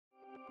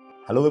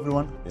Hello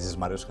everyone, this is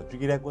Marios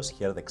Hadjikyriakos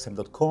here at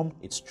XM.com.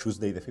 It's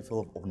Tuesday the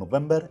 5th of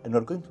November and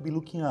we're going to be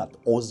looking at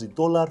Aussie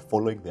dollar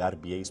following the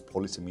RBA's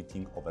policy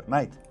meeting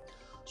overnight.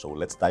 So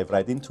let's dive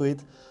right into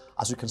it.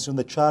 As you can see on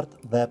the chart,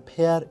 the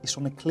pair is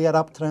on a clear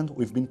uptrend.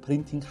 We've been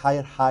printing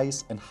higher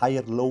highs and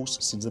higher lows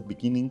since the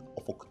beginning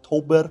of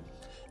October.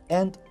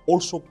 And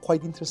also,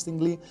 quite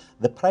interestingly,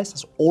 the price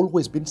has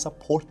always been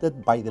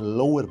supported by the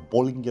lower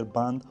Bollinger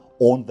band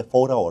on the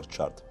 4-hour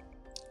chart.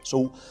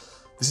 So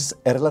this is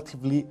a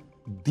relatively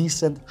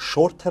decent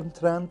short-term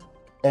trend,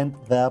 and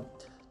the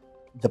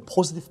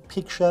positive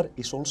picture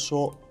is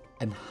also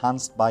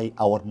enhanced by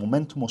our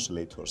momentum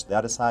oscillators. The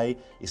RSI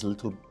is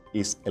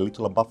a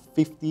little above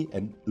 50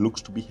 and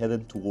looks to be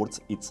headed towards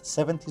its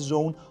 70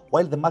 zone,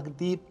 while the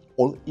MACD,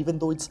 even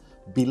though it's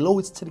below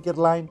its trigger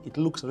line, it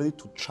looks ready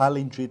to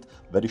challenge it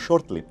very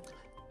shortly.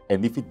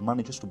 And if it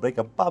manages to break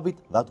above it,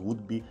 that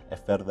would be a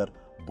further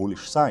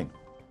bullish sign.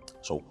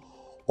 So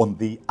on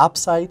the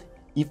upside,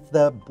 if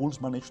the bulls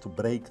manage to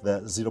break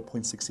the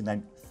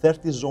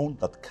 0.6930 zone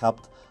that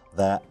capped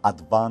the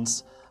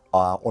advance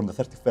on the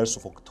 31st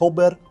of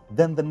October,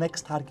 then the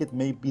next target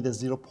may be the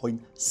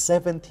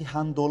 0.70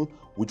 handle,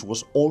 which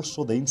was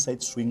also the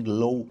inside swing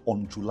low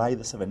on July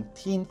the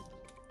 17th.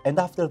 And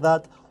after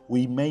that,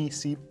 we may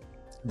see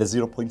the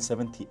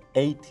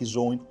 0.7080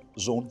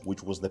 zone,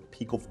 which was the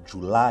peak of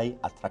July,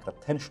 attract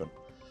attention.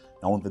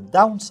 Now on the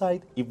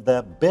downside, if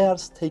the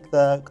bears take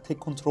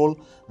control,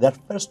 their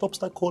first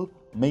obstacle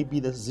may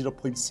be the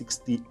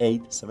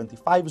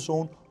 0.6875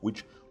 zone,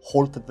 which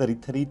halted the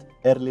retreat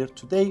earlier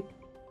today,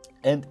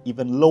 and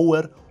even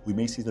lower, we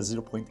may see the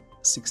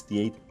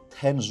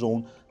 0.6810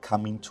 zone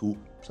come into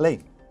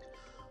play.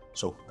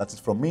 So that's it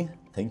from me.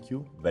 Thank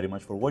you very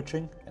much for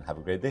watching and have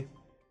a great day.